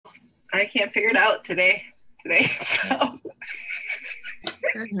I can't figure it out today. So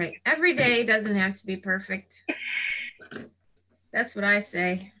Okay. Every day doesn't have to be perfect. That's what I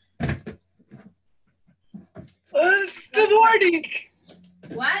say. it's the morning.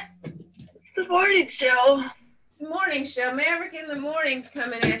 What? It's the morning show. It's the morning show. Maverick in the morning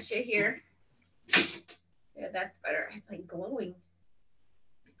coming at you here. Yeah, that's better. It's like glowing.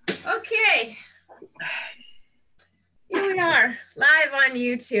 Okay. Here we are, live on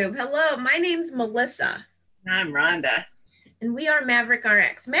YouTube. Hello, my name's Melissa. I'm Rhonda. And we are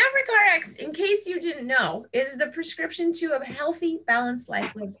MaverickRx. MaverickRx, in case you didn't know, is the prescription to a healthy, balanced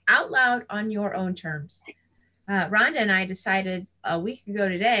life lived out loud on your own terms. Rhonda and I decided a week ago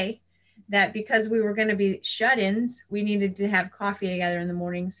today that because we were going to be shut-ins, we needed to have coffee together in the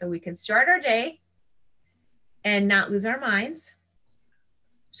morning so we could start our day and not lose our minds.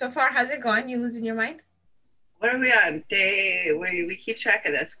 So far, how's it going? You losing your mind? What are we on? Day, we keep track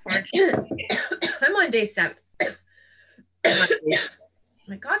of this. Quarantine. I'm on day 7.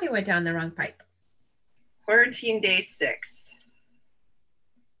 My coffee went down the wrong pipe. Quarantine day 6.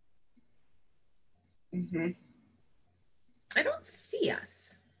 Mm-hmm. I don't see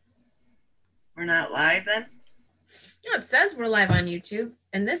us. We're not live then? No, it says we're live on YouTube.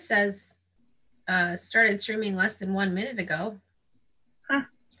 And this says started streaming less than 1 minute ago. Huh.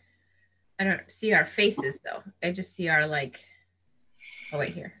 I don't see our faces though. I just see our oh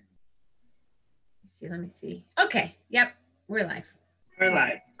wait, here. Let me see. Okay. Yep. We're live. We're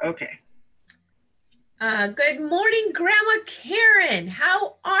live. Okay. Good morning, Grandma Karen.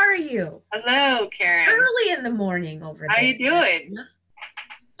 How are you? Hello, Karen. Early in the morning over there. How you doing?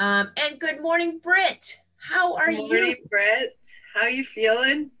 And good morning, Britt. How are you? Good morning, Britt. How you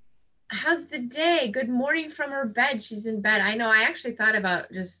feeling? How's the day? Good morning from her bed. She's in bed. I know. I actually thought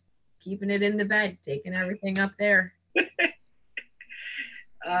about just keeping it in the bed, taking everything up there.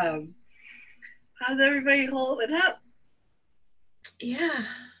 How's everybody holding up? Yeah.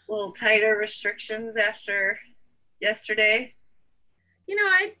 A little tighter restrictions after yesterday. You know,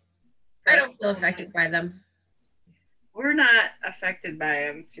 I don't feel affected by them. We're not affected by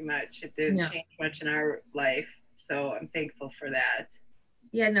them too much. It didn't change much in our life, so I'm thankful for that.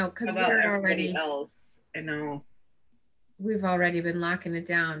 Yeah, no, because we're already else. I know. We've already been locking it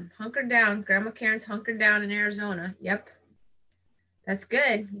down. Hunkered down. Grandma Karen's hunkered down in Arizona. Yep. That's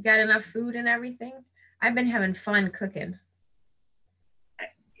good. You got enough food and everything? I've been having fun cooking.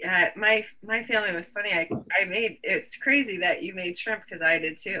 Yeah, my family was funny. I made, it's crazy that you made shrimp because I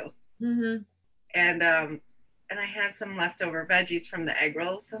did too. Mm-hmm. And I had some leftover veggies from the egg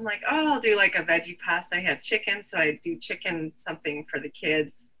rolls. So I'm like, oh, I'll do like a veggie pasta. I had chicken, so I do chicken something for the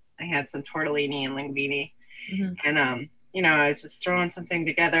kids. I had some tortellini and linguine. Mm-hmm. And you know, I was just throwing something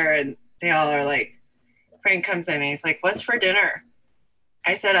together, and they all are like, Frank comes in and he's like, what's for dinner?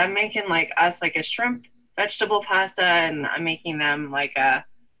 I said, I'm making us a shrimp vegetable pasta, and I'm making them like a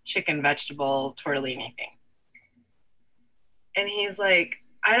chicken vegetable tortellini thing. And he's like,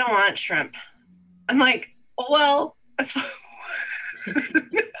 I don't want shrimp. I'm like, well, that's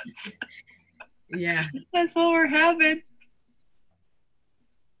yeah, that's what we're having.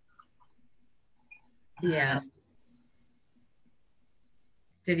 Yeah.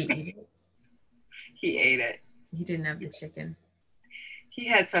 Did he eat it? He ate it. He didn't have the chicken. He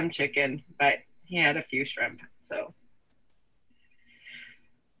had some chicken, but he had a few shrimp. So,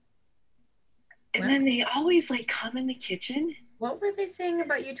 and then they always come in the kitchen. What were they saying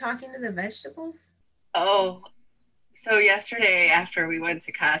about you talking to the vegetables? Oh, so yesterday after we went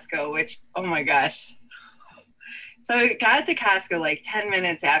to Costco, which, oh my gosh. So we got to Costco 10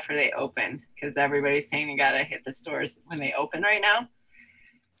 minutes after they opened, because everybody's saying you got to hit the stores when they open right now.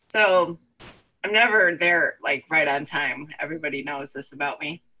 So I'm never there right on time. Everybody knows this about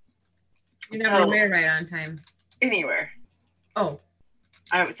me. You're never there right on time. Anywhere. Oh.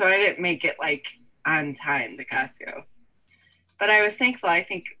 So I didn't make it on time to Costco. But I was thankful. I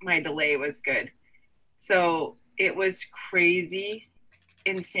think my delay was good. So it was crazy,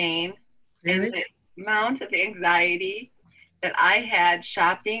 insane. Really? And the amount of anxiety that I had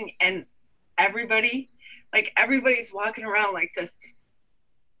shopping, and everybody's walking around like this.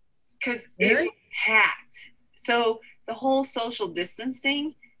 Because it was packed. So the whole social distance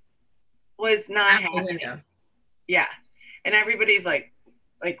thing was not happening. Yeah. And everybody's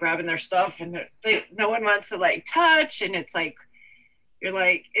grabbing their stuff, and no one wants to touch. And it's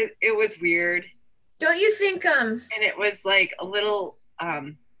you're it was weird. Don't you think, and it was a little,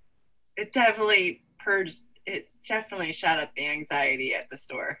 it definitely shot up the anxiety at the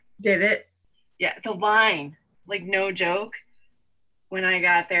store. Did it? Yeah. The line, no joke. When I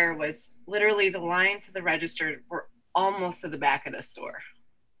got there was literally the lines to the register were almost to the back of the store.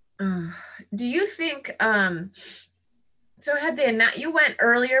 Uh, do you think, so had you went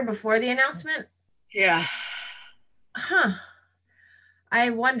earlier before the announcement? Yeah. Huh.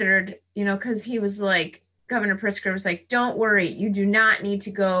 I wondered, because he was like, Governor Pritzker was like, don't worry, you do not need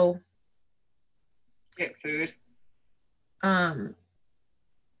to go. Get food. Um,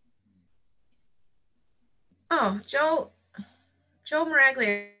 oh, Joe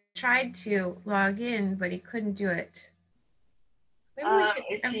Maraglia tried to log in, but he couldn't do it. Maybe we should.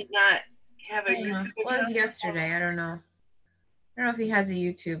 Is he not have a YouTube Well, it was account? yesterday. I don't know. I don't know if he has a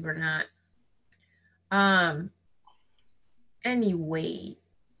YouTube or not. Um. Anyway,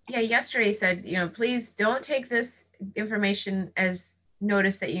 yeah. Yesterday he said, please don't take this information as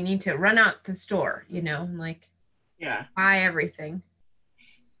notice that you need to run out the store. Like Yeah. buy everything.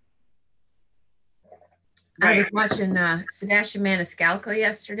 I Right. was watching Sebastian Maniscalco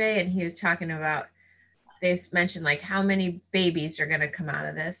yesterday, and he was talking about, they mentioned like how many babies are going to come out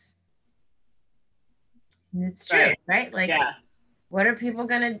of this. And it's true, right? Like, Yeah. what are people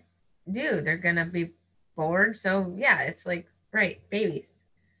going to do? They're going to be bored. So yeah, it's like, right, babies.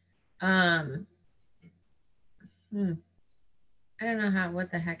 I don't know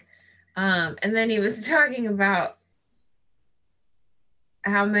what the heck. And then he was talking about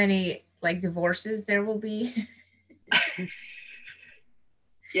how many like divorces there will be.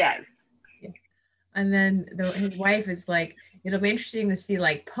 Yes. And then his wife is like, it'll be interesting to see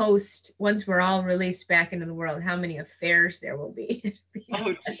like post once we're all released back into the world, how many affairs there will be.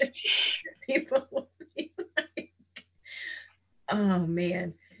 Oh, People will be like, oh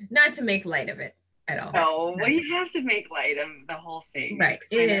man, not to make light of it at all. no, well, you have to make light of the whole thing. Right.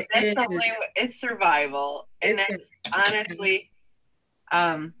 It's survival. And that's honestly,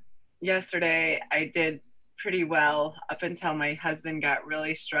 yesterday I did pretty well up until my husband got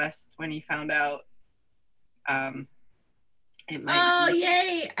really stressed when he found out it might be.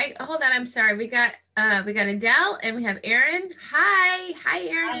 Yay. Hold on, I'm sorry. We got Adele and we have Aaron. Hi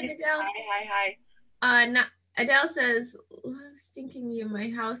Aaron and Adele. Hi. Adele says, love stinking you in my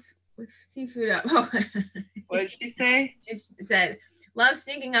house with seafood up. Oh. What did she say? She said, love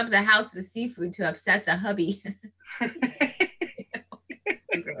stinking up the house with seafood to upset the hubby. So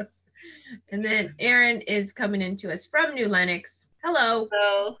gross. And then Aaron is coming into us from New Lenox. Hello.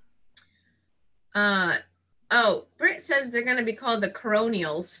 Hello. Britt says they're going to be called the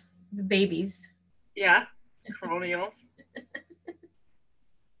coronials, the babies. Yeah, coronials.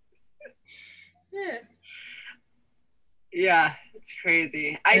 Yeah. Yeah, it's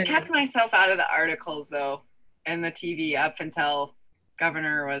crazy. I kept myself out of the articles though, and the TV up until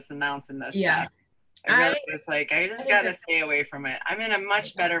Governor was announcing this stuff. I really was like, I just gotta stay away from it. I'm in a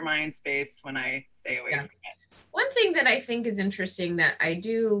much better mind space when I stay away from it. One thing that I think is interesting that I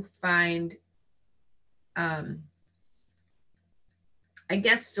do find, I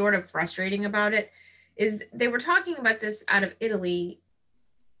guess, sort of frustrating about it is they were talking about this out of Italy.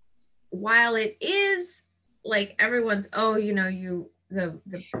 While it is like everyone's, the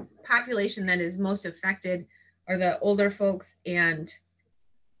population that is most affected are the older folks and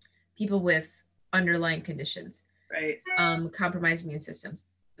people with underlying conditions, right? Compromised immune systems.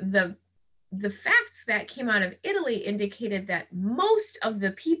 The facts that came out of Italy indicated that most of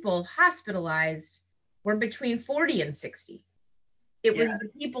the people hospitalized were between 40 and 60. It was the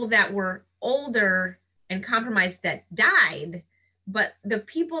people that were older and compromised that died, but the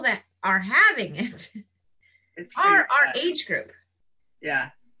people that are having it are our age group.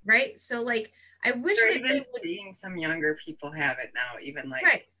 Yeah. Right? So like, I wish that even seeing some younger people have it now, even like.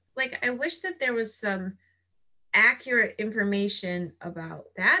 Right. Like, I wish that there was some accurate information about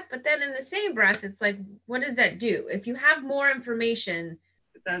that. But then in the same breath, it's like, what does that do? If you have more information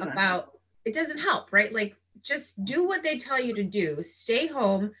it doesn't help, right? Like, just do what they tell you to do. Stay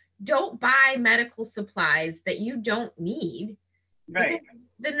home. Don't buy medical supplies that you don't need. Right.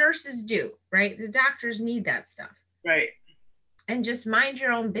 The nurses do, right? The doctors need that stuff. Right. And just mind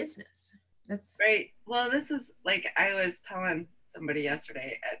your own business. That's right. Well, this is like I was telling somebody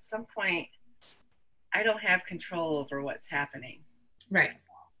yesterday, at some point, I don't have control over what's happening. Right.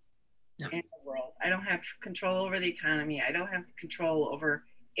 No. In the world. I don't have control over the economy. I don't have control over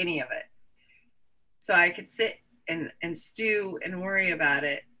any of it. So I could sit and stew and worry about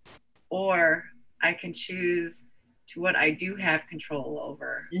it, or I can choose to what I do have control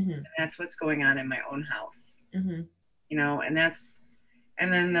over. Mm-hmm. And that's what's going on in my own house. Mm-hmm.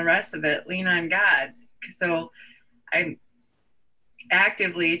 And then the rest of it, lean on God. So I'm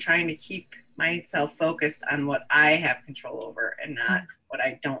actively trying to keep myself focused on what I have control over and not what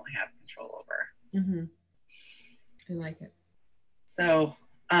I don't have control over. Mm-hmm. I like it. So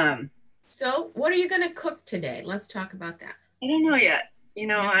what are you going to cook today? Let's talk about that. I don't know yet. You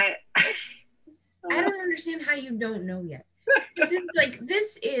know, Yeah. I I don't understand how you don't know yet.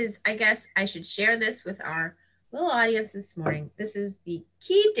 This is, I guess I should share this with our little audience this morning. This is the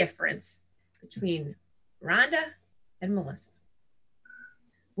key difference between Rhonda and Melissa.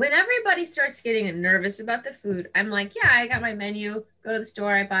 When everybody starts getting nervous about the food, I'm like, yeah, I got my menu, go to the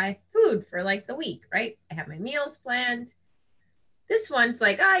store, I buy food for like the week, right? I have my meals planned. This one's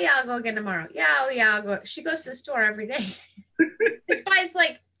like, oh yeah, I'll go again tomorrow. Yeah, oh yeah, I'll go. She goes to the store every day. Just buys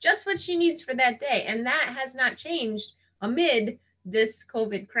like just what she needs for that day. And that has not changed amid this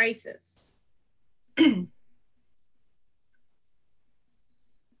COVID crisis.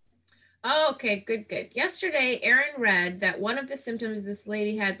 Oh, okay, good, good. Yesterday, Erin read that one of the symptoms this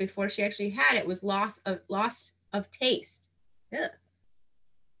lady had before she actually had it was loss of taste. Yeah.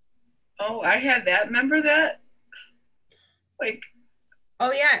 oh, I had that. Remember that? Like,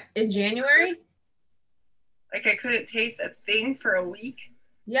 Oh yeah, in January. I couldn't taste a thing for a week.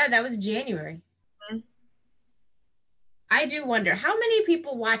 Yeah, that was January. Mm-hmm. I do wonder how many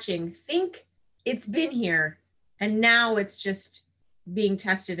people watching think it's been here and now it's just being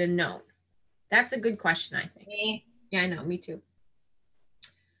tested and known. That's a good question, I think. Me. Yeah, I know, me too.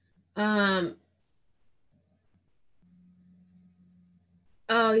 Um,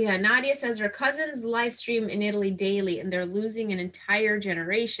 oh yeah, Nadia says her cousins live stream in Italy daily and they're losing an entire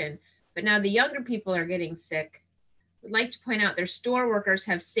generation. But now the younger people are getting sick. Would like to point out their store workers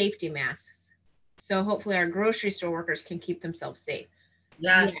have safety masks. So hopefully our grocery store workers can keep themselves safe.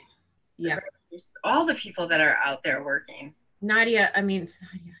 Yeah. Yeah. Yeah. All the people that are out there working. Nadia,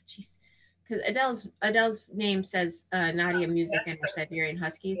 jeez. Because Adele's name says Nadia Music and her Siberian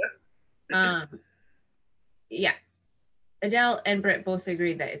Huskies. Yeah. Adele and Britt both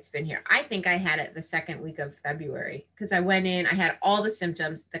agreed that it's been here. I think I had it the second week of February because I went in, I had all the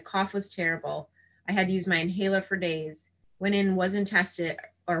symptoms. The cough was terrible. I had to use my inhaler for days. Went in, was tested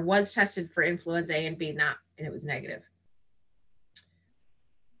for influenza A and B, and it was negative.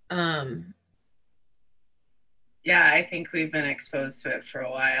 Yeah, I think we've been exposed to it for a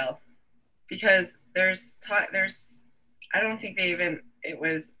while because I don't think I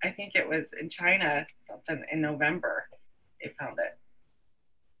think it was in China something in November they found it.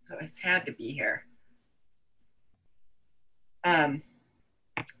 So it's had to be here.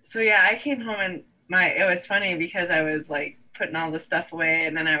 So yeah, I came home and it was funny because I was like putting all the stuff away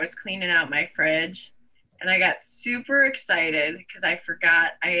and then I was cleaning out my fridge and I got super excited because I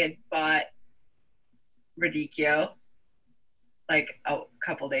forgot I had bought radicchio like a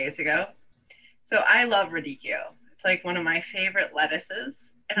couple days ago. So I love radicchio. It's like one of my favorite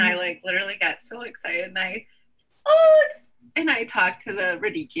lettuces. And I like literally got so excited and I talked to the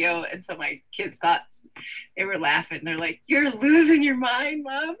radicchio and so my kids thought they were laughing. They're like, "You're losing your mind,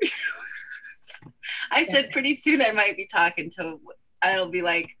 Mom." I said pretty soon I might be talking to I'll be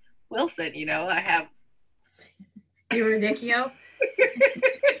like Wilson, I have you radicchio.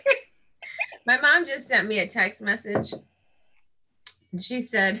 My mom just sent me a text message. And she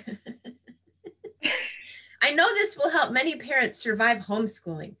said, I know this will help many parents survive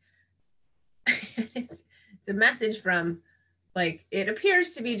homeschooling. It's a message from, like, it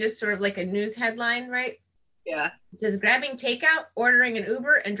appears to be just sort of like a news headline, right? Yeah. It says grabbing takeout, ordering an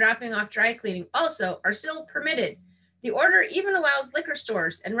Uber, and dropping off dry cleaning also are still permitted. The order even allows liquor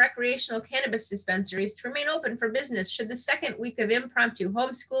stores and recreational cannabis dispensaries to remain open for business should the second week of impromptu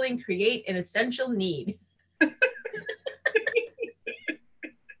homeschooling create an essential need.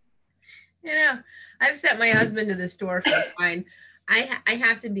 Yeah, I've sent my husband to the store for wine. I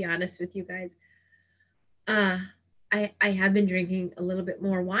have to be honest with you guys. I have been drinking a little bit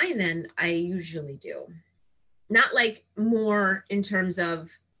more wine than I usually do. Not like more in terms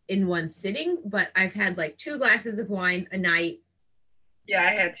of in one sitting, but I've had like 2 glasses of wine a night. Yeah,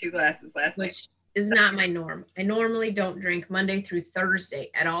 I had 2 glasses last night. Which is not my norm. I normally don't drink Monday through Thursday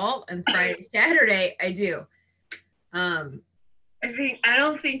at all, and Friday, Saturday I do. I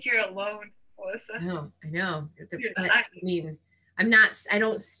don't think you're alone, Melissa. No, I know. I mean, I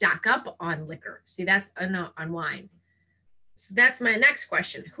don't stock up on liquor. See, that's on wine. So that's my next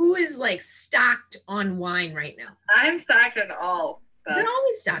question. Who is like stocked on wine right now? I'm stocked on all stuff. You're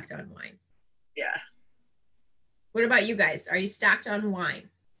always stocked on wine. Yeah. What about you guys? Are you stocked on wine?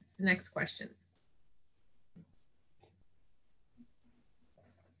 That's the next question.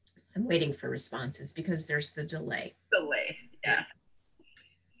 I'm waiting for responses because there's the delay. Yeah.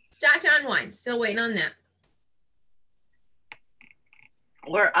 Stocked on wine. Still waiting on that.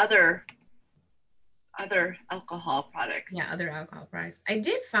 Or other alcohol products. Yeah, other alcohol products. I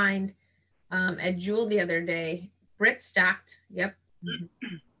did find at Jewel the other day, Brit stocked. Yep.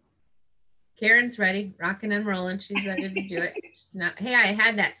 Karen's ready, rocking and rolling. She's ready to do it. She's not. Hey, I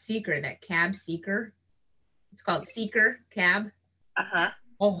had that Seeker, that cab Seeker. It's called Seeker cab.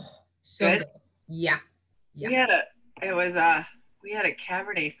 Oh, so good. Yeah. We had a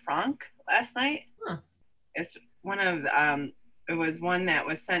Cabernet Franc last night. Huh. It's one of it was one that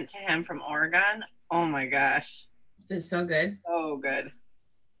was sent to him from Oregon. Oh my gosh. It's so good. So good.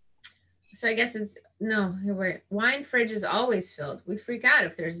 So I guess it's no, wait. Wine fridge is always filled. We freak out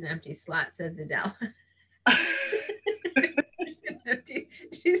if there's an empty slot, says Adele.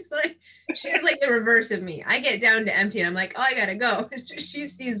 She's like the reverse of me. I get down to empty and I'm like, oh, I gotta go. She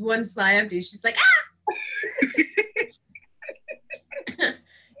sees one slot empty. She's like, ah.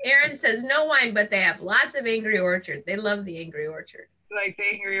 Aaron says no wine, but they have lots of Angry Orchard. They love the Angry Orchard. Like the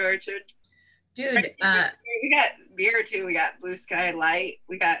Angry Orchard. Dude, we got beer too. We got Blue Sky Light.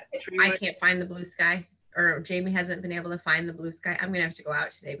 We got I can't find the Blue Sky, or Jamie hasn't been able to find the Blue Sky. I'm gonna have to go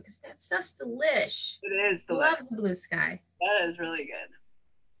out today because that stuff's delish. It is delicious. Love the Blue Sky. That is really good.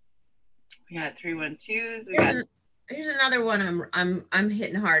 We got 312s. Here's another one I'm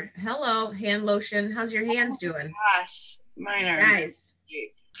hitting hard. Hello, hand lotion. How's your hands doing? Gosh, mine are guys.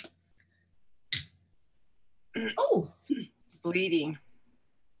 Oh, bleeding.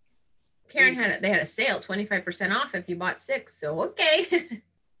 Karen they had a sale, 25% off if you bought 6. So okay,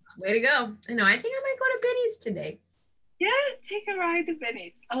 way to go. I know. I think I might go to Benny's today. Yeah, take a ride to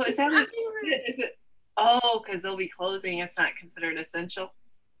Benny's. Oh, is that is it? Oh, because they'll be closing. It's not considered essential.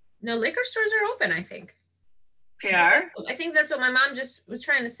 No, liquor stores are open, I think. They are? I think that's what my mom just was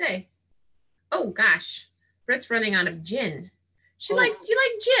trying to say. Oh gosh, Britt's running out of gin. Do you like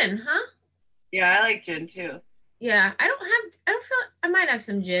gin, huh? Yeah, I like gin too. Yeah, I don't feel I might have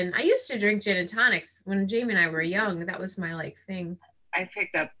some gin. I used to drink gin and tonics when Jamie and I were young. That was my thing. I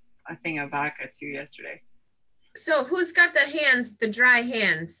picked up a thing of vodka too yesterday. So who's got the dry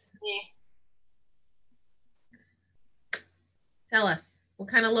hands? Me. Tell us, what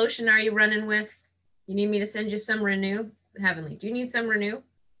kind of lotion are you running with? You need me to send you some Renew? Heavenly, do you need some Renew?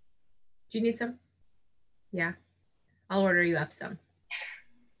 Do you need some? Yeah, I'll order you up some.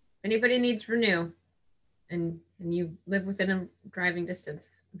 If anybody needs Renew and you live within a driving distance,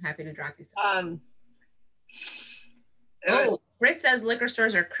 I'm happy to drop you some. Britt says liquor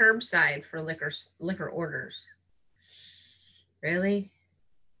stores are curbside for liquor orders. Really?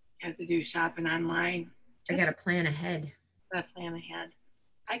 You have to do shopping online. I got to plan ahead.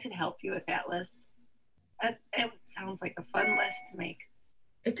 I could help you with that list. It sounds like a fun list to make.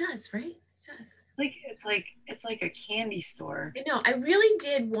 It does, right? It does. It's like a candy store. I know. I really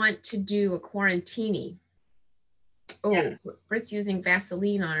did want to do a quarantini. Oh, yeah. Britt's using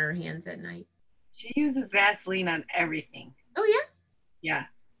Vaseline on her hands at night. She uses Vaseline on everything. Oh yeah? Yeah.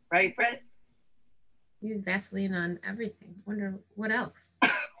 Right, Britt? Use Vaseline on everything. Wonder what else.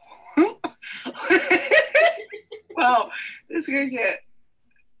 Well, this is gonna get.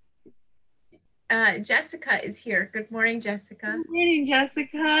 Jessica is here. Good morning, Jessica. Good morning,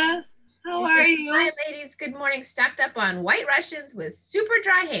 Jessica. How are you? Hi, ladies. Good morning. Stocked up on White Russians with super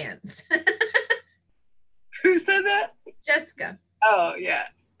dry hands. Who said that? Jessica. Oh, yeah.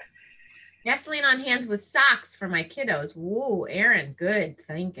 Vaseline on hands with socks for my kiddos. Whoa, Erin, good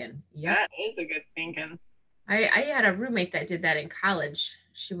thinking. Yep. That is a good thinking. I had a roommate that did that in college.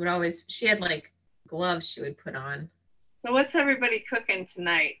 She had gloves she would put on. So what's everybody cooking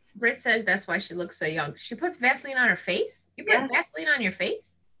tonight? Britt says that's why she looks so young. She puts Vaseline on her face? You put Vaseline on your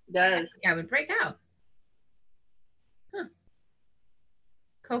face? It does. Yeah, I would break out. Huh.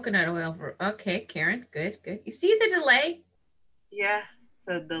 Coconut oil. Okay, Karen. Good. You see the delay? Yeah, it's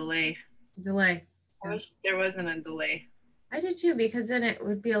a delay. Delay. I wish there wasn't a delay. I do too, because then it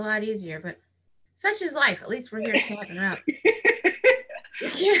would be a lot easier, but such is life. At least we're here talking about.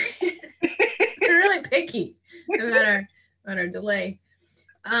 We're really picky about our delay.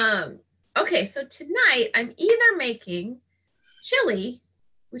 Okay, so tonight I'm either making chili,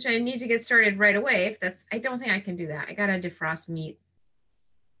 which I need to get started right away. I don't think I can do that. I gotta defrost meat.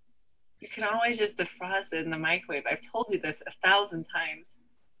 You can always just defrost it in the microwave. I've told you this 1,000 times.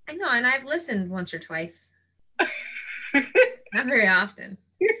 I know, and I've listened once or twice. Not very often.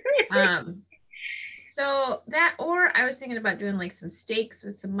 So that, or I was thinking about doing some steaks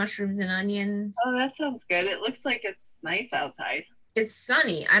with some mushrooms and onions. Oh, that sounds good. It looks like it's nice outside. It's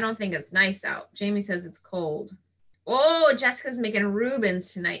sunny. I don't think it's nice out. Jamie says it's cold. Oh, Jessica's making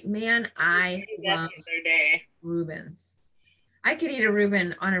Reubens tonight. Man, I love Reubens. I could eat a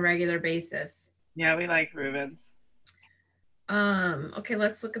Reuben on a regular basis. Yeah, we like Reubens. Okay,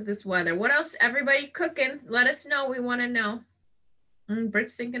 let's look at this weather. What else? Everybody cooking? Let us know. We want to know.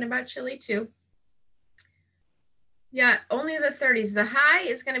 Britt's thinking about chili too. Yeah, only the 30s. The high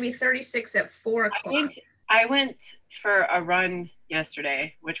is going to be 36 at 4 I o'clock. went I went for a run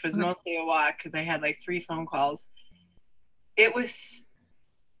yesterday, which was Uh-huh. mostly a walk because I had like 3 phone calls. It was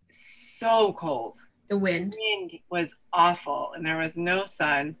so cold. The The wind. wind was awful and there was no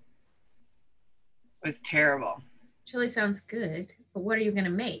sun. It was terrible. Chili sounds good, but what are you going to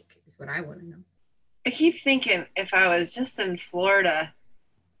make is what I want to know. I keep thinking if I was just in Florida.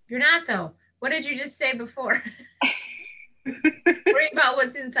 You're not, though. What did you just say before? Worry about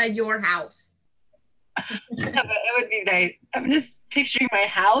what's inside your house. It would be nice. I'm just picturing my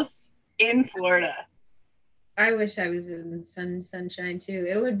house in Florida. I wish I was in sunshine too.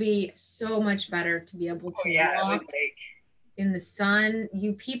 It would be so much better to be able Oh to yeah, it would walk make in the sun.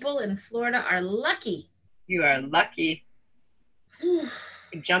 You people in Florida are lucky. you are lucky. You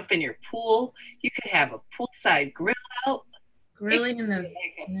could jump in your pool. You could have a poolside grill out. It Grilling could in be the,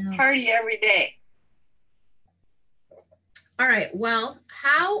 like you a know. party every day. All right. Well,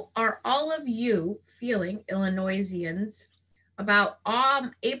 how are all of you feeling, Illinoisians, about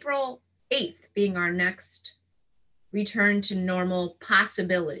April 8th being our next return to normal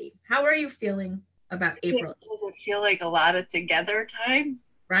possibility? How are you feeling about April 8th? Does it feel like a lot of together time?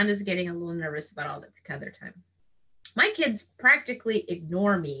 Rhonda's getting a little nervous about all the together time. My kids practically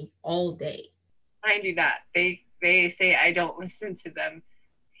ignore me all day. I do not. They say I don't listen to them.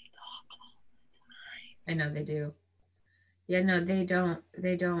 I know they do. Yeah, no, they don't.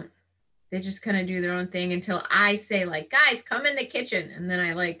 They don't. They just kind of do their own thing until I say, like, guys, come in the kitchen. And then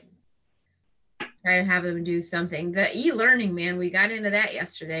I like try to have them do something. The e-learning, man, we got into that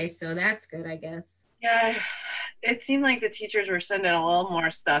yesterday. So that's good, I guess. Yeah, it seemed like the teachers were sending a little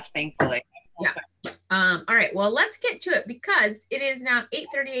more stuff, thankfully. Yeah. All right. Well, let's get to it because it is now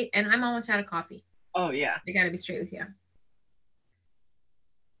 8:38 and I'm almost out of coffee. Oh yeah. I got to be straight with you.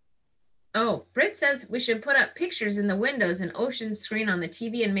 Oh, Britt says we should put up pictures in the windows and ocean screen on the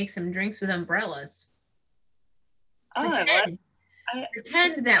TV and make some drinks with umbrellas. Oh,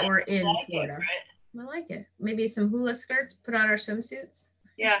 Pretend that we're in like Florida. it, I like it. Maybe some hula skirts, put on our swimsuits.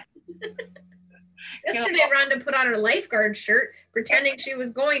 yeah. Yesterday, Rhonda put on her lifeguard shirt, pretending she was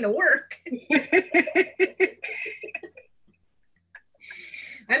going to work.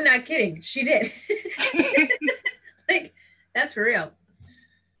 I'm not kidding. She did. Like, that's for real.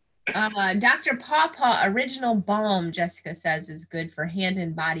 Dr. Pawpaw Original Balm, Jessica says, is good for hand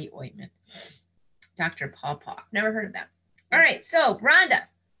and body ointment. Dr. Pawpaw. Never heard of that. All right. So, Rhonda.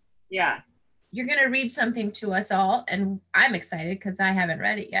 Yeah. You're going to read something to us all, and I'm excited because I haven't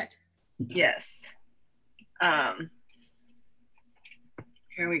read it yet. Yes.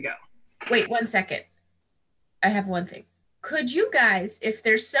 Here we go. Wait 1 second. I have one thing. Could you guys, if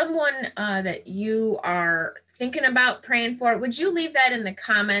there's someone that you are thinking about praying for, would you leave that in the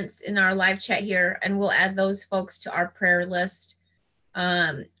comments in our live chat here, and we'll add those folks to our prayer list.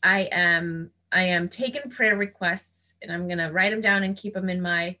 I am taking prayer requests, and I'm going to write them down and keep them in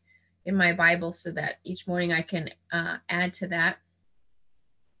my Bible so that each morning I can add to that.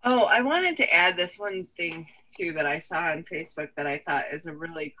 Oh, I wanted to add this one thing too that I saw on Facebook that I thought is a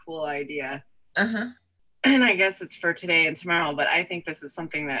really cool idea. Uh-huh. And I guess it's for today and tomorrow, but I think this is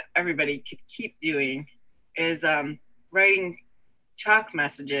something that everybody could keep doing is writing chalk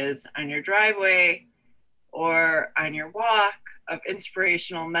messages on your driveway or on your walk of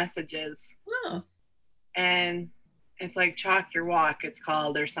inspirational messages. Oh. And it's like Chalk Your Walk, it's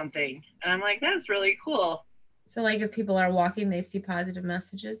called, or something. And I'm like, that's really cool. So like if people are walking, they see positive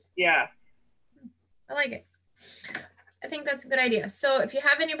messages? Yeah. I like it. I think that's a good idea. So if you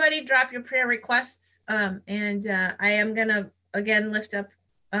have anybody, drop your prayer requests. And I am going to, again, lift up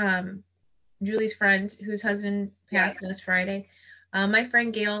Julie's friend whose husband passed last Friday. My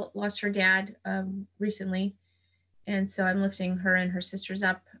friend Gail lost her dad recently. And so I'm lifting her and her sisters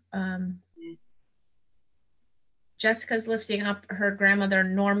up. Jessica's lifting up her grandmother,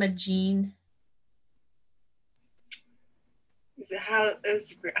 Norma Jean.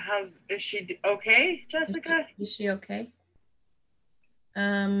 Is she okay, Jessica? Is she okay?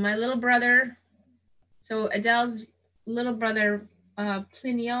 My little brother, so Adele's little brother,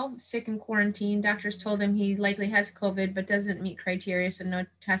 Plinio, sick in quarantine. Doctors told him he likely has COVID, but doesn't meet criteria, so no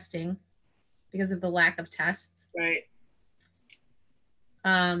testing because of the lack of tests. Right.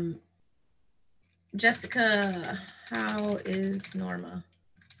 Jessica, how is Norma?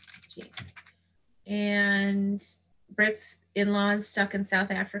 And Britt's in-laws stuck in South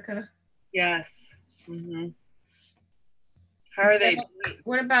Africa. Yes. Mm-hmm. How are they?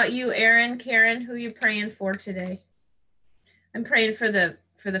 What about you, Erin, Karen? Who are you praying for today? I'm praying for the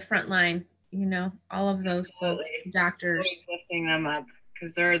front line. You know, all of those folks, doctors. Always lifting them up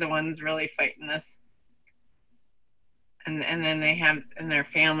because they're the ones really fighting this. and then they have and their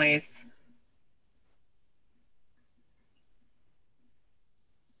families.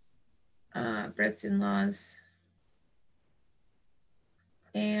 Brett's in-laws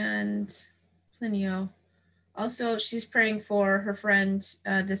and Plinio. Also, she's praying for her friend.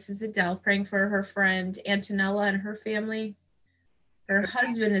 This is Adele praying for her friend Antonella and her family. Her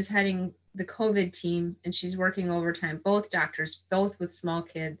husband is heading the COVID team and she's working overtime. Both doctors, both with small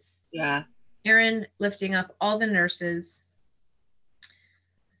kids. Yeah. Erin lifting up all the nurses.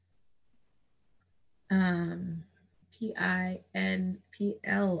 Pinplinio,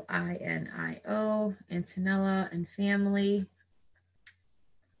 Antonella and family.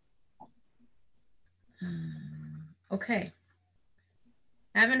 Okay.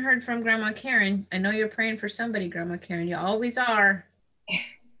 I haven't heard from Grandma Karen. I know you're praying for somebody, Grandma Karen. You always are.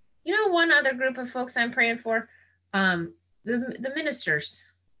 You know, one other group of folks I'm praying for, the ministers.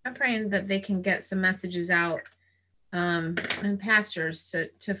 I'm praying that they can get some messages out, and pastors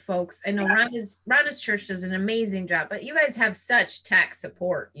to folks. I know Rhonda's church does an amazing job, but you guys have such tech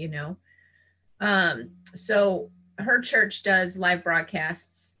support, you know. So her church does live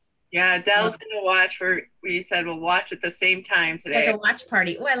broadcasts. Yeah, Adele's gonna watch. We said we'll watch at the same time today. Like a watch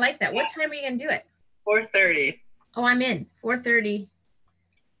party. Oh, I like that. What time are you gonna do it? 4:30. Oh, I'm in. 4:30.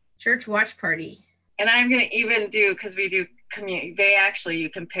 Church watch party. And I'm gonna even do, because we do you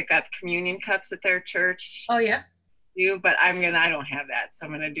can pick up communion cups at their church. Oh yeah. But I don't have that, so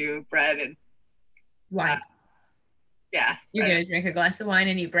I'm gonna do bread and wine. Yeah. You're gonna drink a glass of wine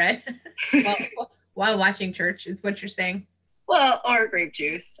and eat bread while watching church, is what you're saying. Well, or grape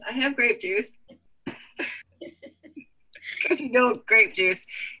juice. I have grape juice. Because grape juice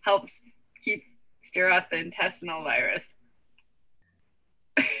helps steer off the intestinal virus.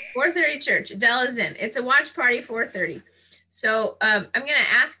 4:30 church. Adele is in. It's a watch party, 4:30. So I'm going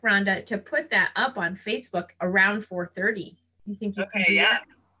to ask Rhonda to put that up on Facebook around 4:30. You think you can do that?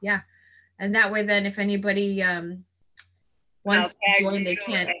 Yeah. And that way, then, if anybody wants to join, they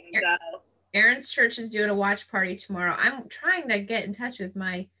can. Erin's church is doing a watch party tomorrow. I'm trying to get in touch with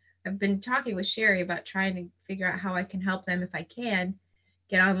I've been talking with Sherry about trying to figure out how I can help them if I can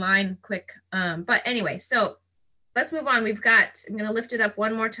get online quick. But anyway, so let's move on. I'm going to lift it up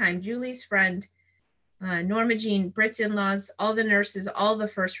one more time. Julie's friend, Norma Jean, Britt's in-laws, all the nurses, all the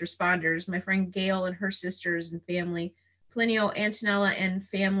first responders, my friend Gail and her sisters and family, Plinio, Antonella and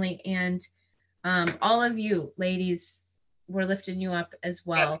family, and all of you ladies, we're lifting you up as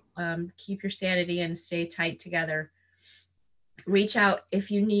well. Keep your sanity and stay tight together. Reach out if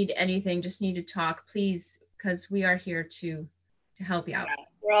you need anything, just need to talk, please, because we are here to help you out. Yeah,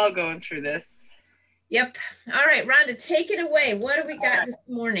 we're all going through this. Yep. All right, Rhonda, take it away. What do we got this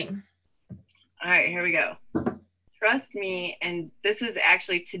morning? All right, here we go. Trust me, and this is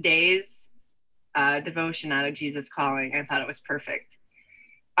actually today's devotion out of Jesus Calling. I thought it was perfect.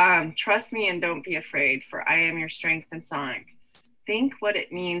 Trust me and don't be afraid, for I am your strength and song. Think what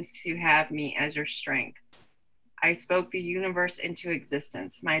it means to have me as your strength. I spoke the universe into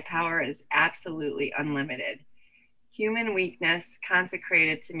existence. My power is absolutely unlimited. Human weakness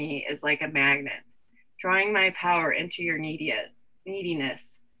consecrated to me is like a magnet, drawing my power into your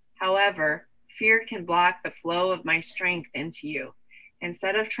neediness. However, fear can block the flow of my strength into you.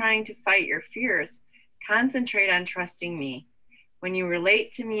 Instead of trying to fight your fears, concentrate on trusting me. When you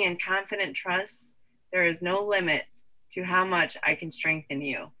relate to me in confident trust, there is no limit to how much I can strengthen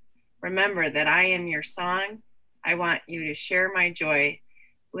you. Remember that I am your song. I want you to share my joy,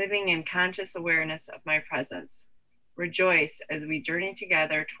 living in conscious awareness of my presence. Rejoice as we journey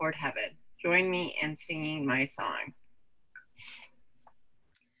together toward heaven. Join me in singing my song.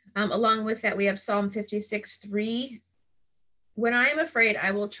 Along with that, we have Psalm 56:3. When I am afraid,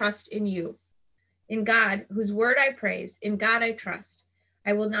 I will trust in you. In God, whose word I praise, in God I trust.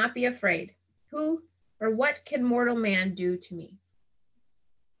 I will not be afraid. Who or what can mortal man do to me?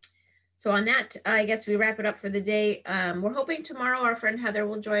 So on that, I guess we wrap it up for the day. We're hoping tomorrow our friend Heather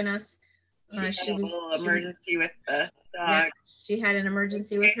will join us. She had a little emergency with the dog. Yeah, she had an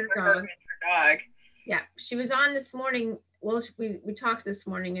emergency with her dog. Yeah, she was on this morning. Well, we talked this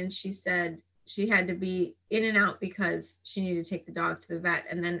morning and she said she had to be in and out because she needed to take the dog to the vet.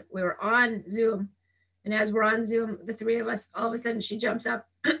 And then we were on Zoom. And as we're on Zoom, the three of us, all of a sudden she jumps up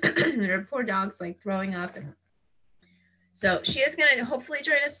and her poor dog's like throwing up. And so she is going to hopefully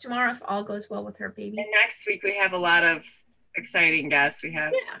join us tomorrow if all goes well with her baby. And next week we have a lot of exciting guests. We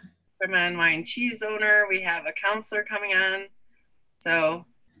have from Wine Cheese owner. We have a counselor coming on. So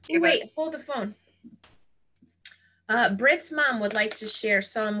hold the phone. Britt's mom would like to share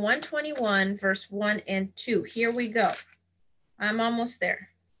Psalm 121, verse 1 and 2. Here we go. I'm almost there.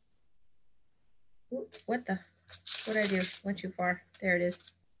 Ooh, what the? What did I do? Went too far. There it is.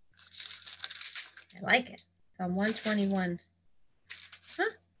 I like it. Psalm 121. Huh?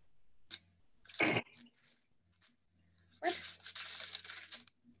 What?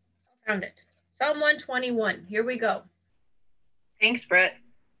 Found it. Psalm 121. Here we go. Thanks, Britt.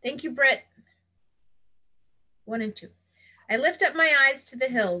 Thank you, Britt. 1 and 2. I lift up my eyes to the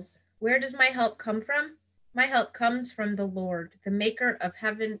hills. Where does my help come from? My help comes from the Lord, the maker of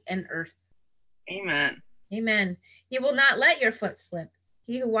heaven and earth. Amen. Amen. He will not let your foot slip.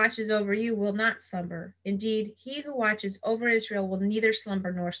 He who watches over you will not slumber. Indeed, he who watches over Israel will neither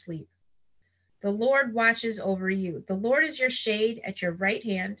slumber nor sleep. The Lord watches over you. The Lord is your shade at your right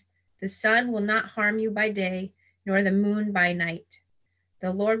hand. The sun will not harm you by day, nor the moon by night.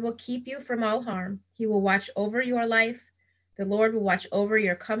 The Lord will keep you from all harm. He will watch over your life. The Lord will watch over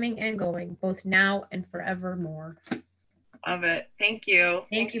your coming and going, both now and forevermore. Love it. Thank you.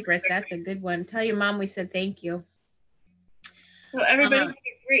 Thank you, Britt. That's a good one. Tell your mom we said thank you. So everybody have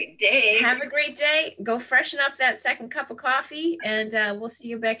a great day. Have a great day. Go freshen up that second cup of coffee, and we'll see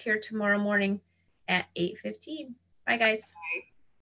you back here tomorrow morning at 8:15. Bye, guys.